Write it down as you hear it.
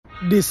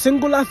the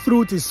singular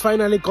truth is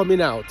finally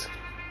coming out.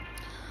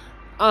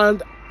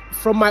 And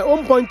from my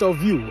own point of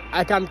view,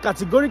 I can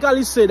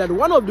categorically say that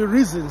one of the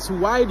reasons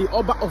why the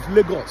Oba of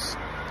Lagos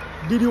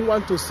didn't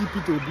want to see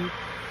Peter Obi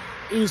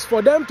is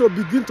for them to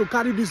begin to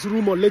carry this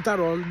rumor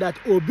later on that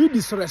Obi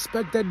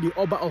disrespected the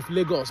Oba of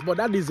Lagos. But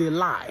that is a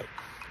lie.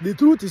 The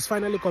truth is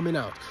finally coming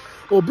out.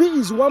 Obi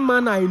is one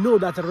man I know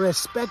that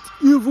respects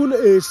even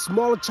a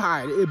small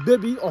child, a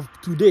baby of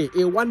today,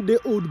 a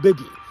one-day-old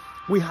baby.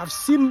 We have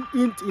seen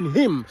it in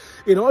him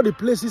in all the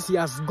places he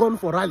has gone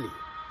for rally.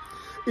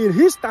 In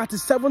his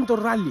 37th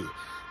rally,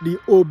 the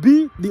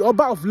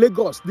Oba of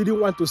Lagos didn't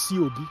want to see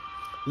Obi.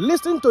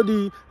 Listen to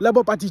the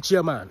Labour Party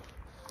chairman.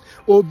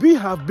 Obi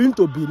have been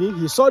to Benin.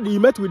 He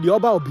met with the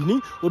Oba of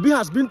Benin. Obi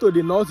has been to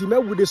the north. He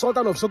met with the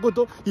Sultan of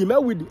Sokoto. He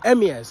met with the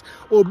emirs.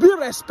 Obi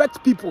respects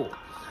people.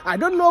 I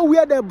don't know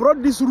where they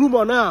brought this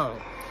rumor now,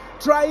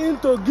 trying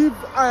to give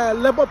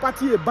Labour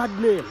Party a bad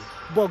name.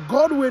 But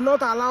God will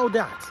not allow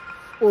that.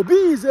 Obi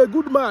is a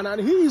good man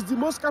and he is the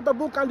most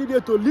capable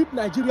candidate to lead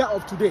Nigeria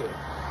of today.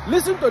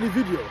 Listen to the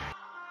video.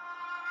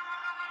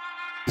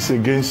 It's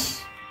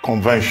against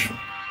convention.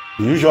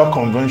 The usual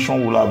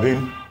convention will have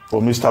been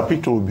for Mr.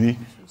 Peter Obi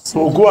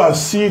to go and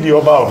see the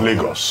Oba of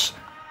Lagos.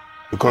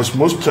 Because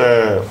most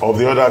of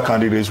the other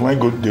candidates,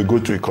 when they go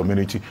to a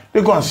community,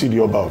 they go and see the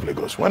Oba of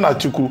Lagos. When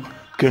Atiku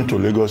came to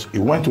Lagos, he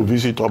went to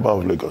visit Oba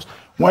of Lagos.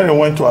 When he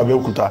went to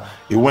Abeokuta,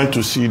 he went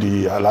to see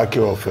the Alake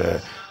of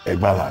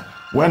Egbaland.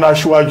 When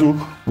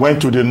Asiwaju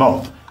went to the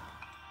north,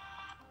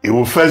 he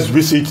will first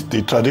visit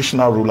the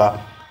traditional ruler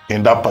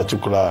in that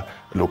particular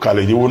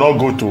locality. He will not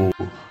go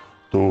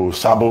to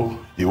Sabo.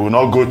 He will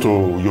not go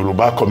to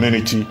Yoruba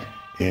community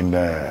in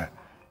that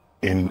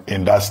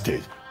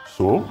state.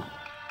 So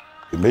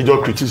the major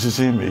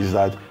criticism is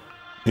that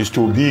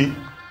Mr. Obi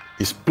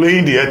is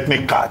playing the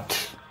ethnic card.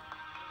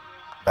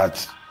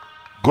 That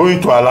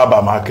going to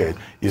Alaba market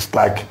is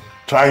like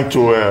trying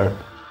to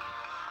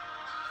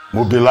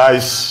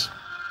mobilize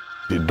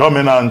the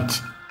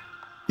dominant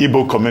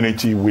Igbo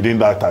community within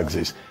that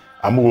axis.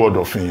 I'm a word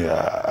of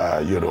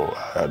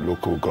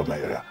local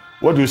government area.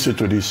 What do you say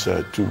to these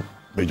two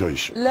major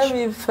issues? Let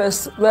me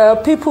first, well,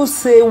 people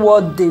say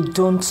what they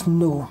don't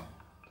know.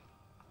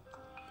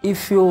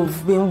 If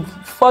you've been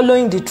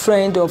following the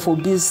trend of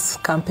Obi's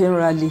campaign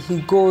rally,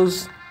 he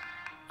goes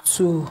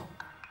to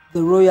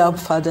the royal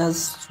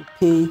fathers to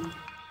pay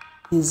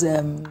his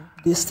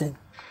this thing.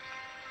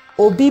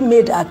 Obi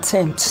made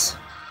attempts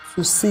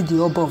to see the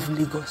Oba of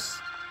Lagos,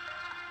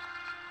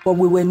 but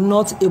we were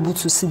not able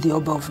to see the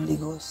Oba of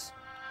Lagos.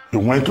 He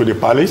went to the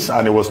palace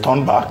and he was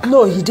turned back?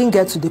 No, he didn't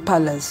get to the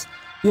palace.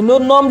 You know,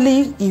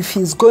 normally if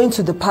he's going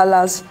to the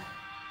palace,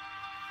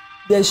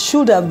 there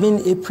should have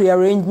been a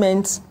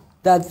prearrangement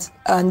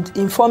and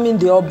informing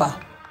the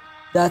Oba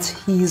that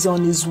he is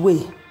on his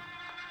way.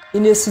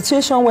 In a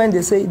situation when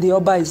they say the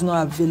Oba is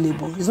not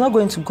available, he's not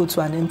going to go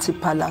to an empty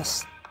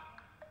palace.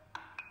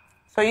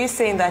 So you're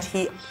saying that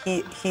he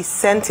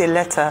sent a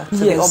letter to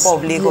the Oba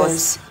of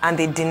Lagos and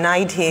they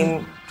denied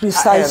him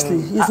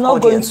precisely. He's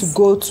not going to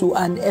go to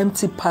an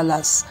empty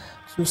palace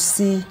to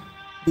see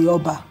the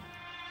Oba.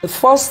 The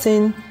first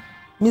thing,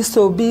 Mr.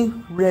 Obi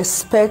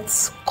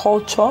respects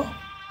culture,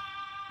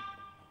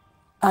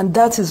 and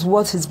that is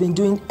what he's been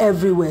doing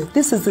everywhere.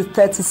 This is the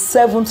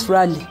 37th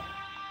rally.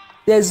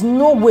 There's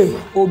no way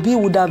Obi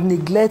would have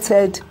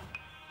neglected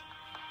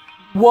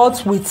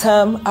what we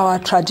term our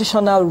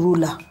traditional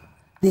ruler,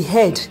 the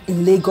head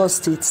in Lagos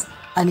State,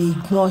 and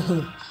ignore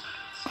him.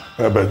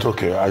 But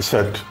okay, I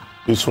said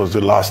this was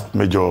the last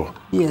major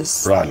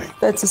rally.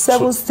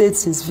 37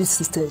 states is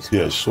visited.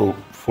 Yes, so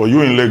for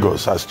you in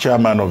Lagos, as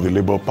chairman of the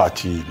Labour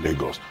Party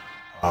Lagos,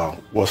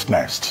 what's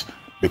next?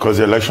 Because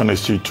the election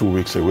is still 2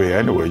 weeks away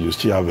anyway, you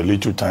still have a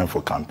little time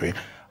for campaign.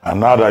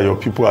 And now that your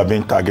people are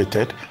being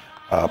targeted,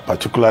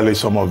 particularly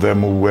some of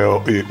them who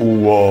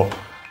wore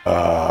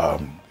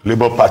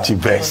Labour Party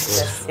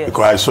vests. Yes.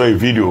 Because I saw a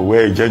video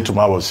where a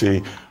gentleman was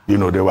saying, you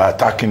know, they were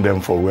attacking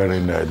them for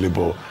wearing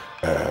Labour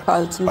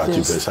Party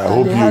vests. I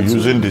hope you're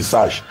using the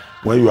sash.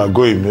 When you are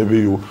going, maybe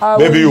you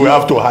will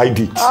have to hide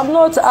it. I'm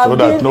not. So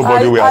that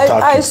nobody will attack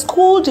you. I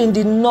schooled in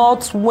the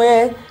north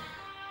where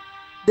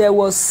there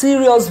was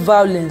serious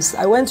violence.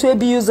 I went to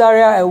ABU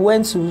Zaria, I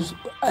went to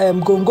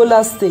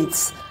Gongola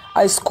States.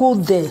 I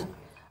schooled there,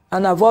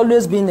 and I've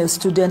always been a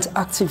student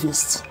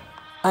activist.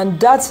 And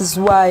that is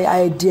why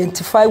I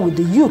identify with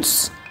the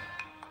youths.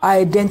 I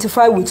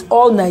identify with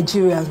all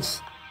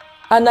Nigerians.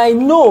 And I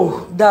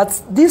know that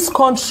this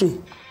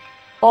country,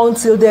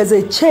 until there's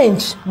a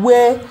change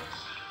where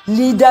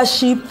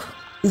leadership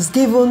is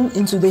given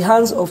into the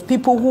hands of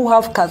people who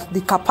have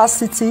the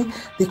capacity,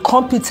 the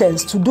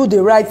competence to do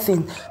the right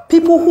thing,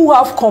 people who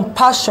have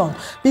compassion,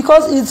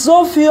 because it's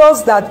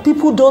obvious that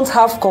people don't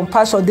have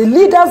compassion. The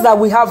leaders that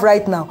we have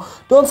right now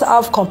don't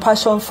have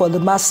compassion for the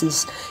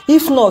masses.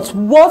 If not,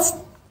 what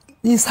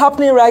is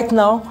happening right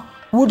now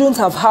wouldn't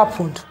have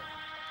happened.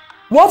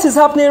 What is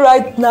happening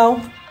right now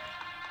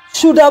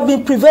should have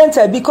been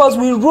prevented, because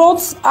we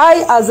wrote,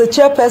 I as a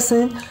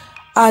chairperson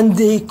and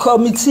the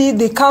committee,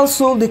 the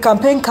council, the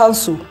campaign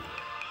council,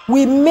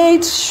 we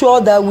made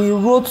sure that we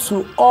wrote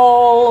to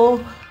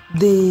all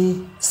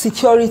the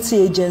security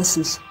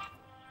agencies.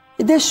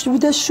 They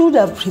should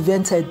have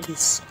prevented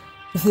this.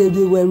 If they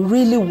were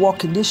really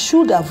working, they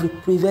should have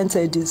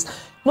prevented this.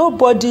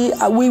 Nobody,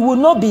 we will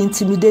not be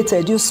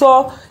intimidated. You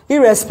saw,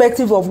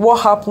 irrespective of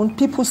what happened,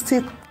 people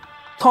still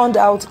turned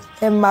out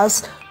en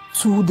masse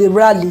to the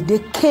rally. They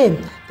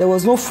came. There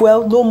was no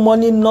fuel, no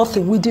money,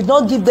 nothing. We did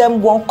not give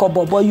them one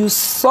kobo, but you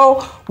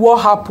saw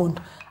what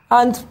happened.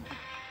 And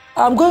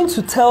I'm going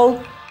to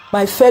tell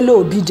my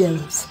fellow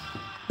obedients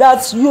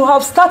that you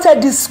have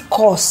started this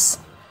course.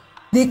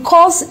 The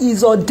course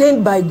is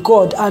ordained by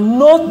God, and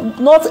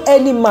not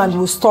any man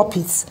will stop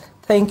it.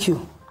 Thank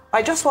you.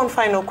 I just one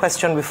final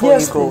question before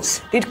you go.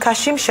 Please. Did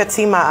Kashim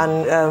Shettima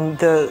and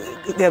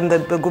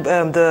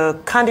the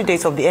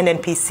candidates of the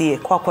NNPC,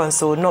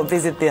 Kwakwanso, not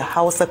visit the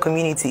Hausa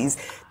communities?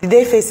 Did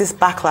they face this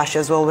backlash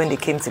as well when they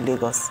came to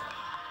Lagos?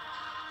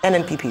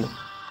 NNPP.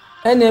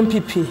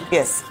 NNPP.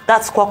 Yes,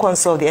 that's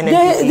Kwakwanso of the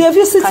NNPC. They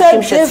visited.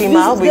 Kashim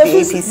Shettima with the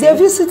APC. They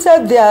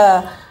visited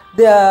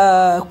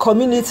their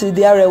community,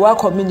 their Arewa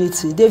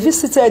community. They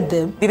visited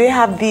them. Did they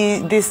have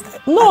this?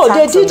 No,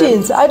 they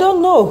didn't. I don't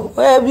know.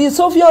 It's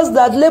obvious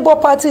that Labour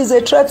Party is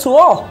a threat to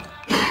all.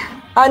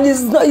 And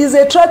it's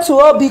a threat to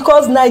all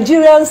because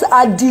Nigerians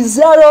are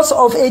desirous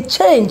of a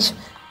change.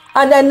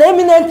 And an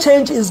eminent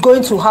change is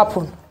going to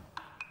happen.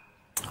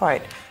 All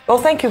right. Well,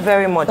 thank you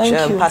very much,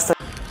 Pastor.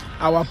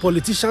 Our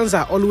politicians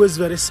are always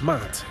very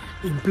smart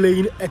in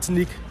playing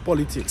ethnic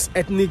politics,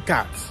 ethnic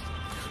cards,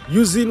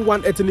 using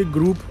one ethnic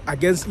group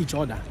against each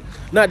other.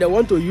 Now they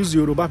want to use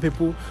Yoruba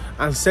people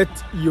and set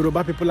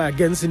Yoruba people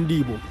against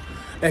Ndibo,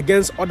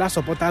 against other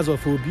supporters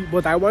of Obi.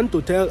 But I want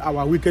to tell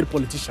our wicked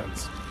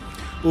politicians,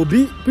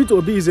 Peter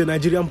Obi is a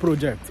Nigerian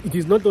project. It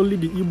is not only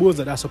the Igbos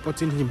that are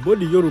supporting him, both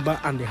the Yoruba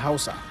and the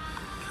Hausa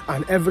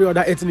and every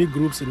other ethnic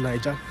groups in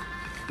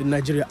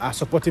Nigeria are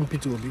supporting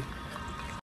Peter Obi.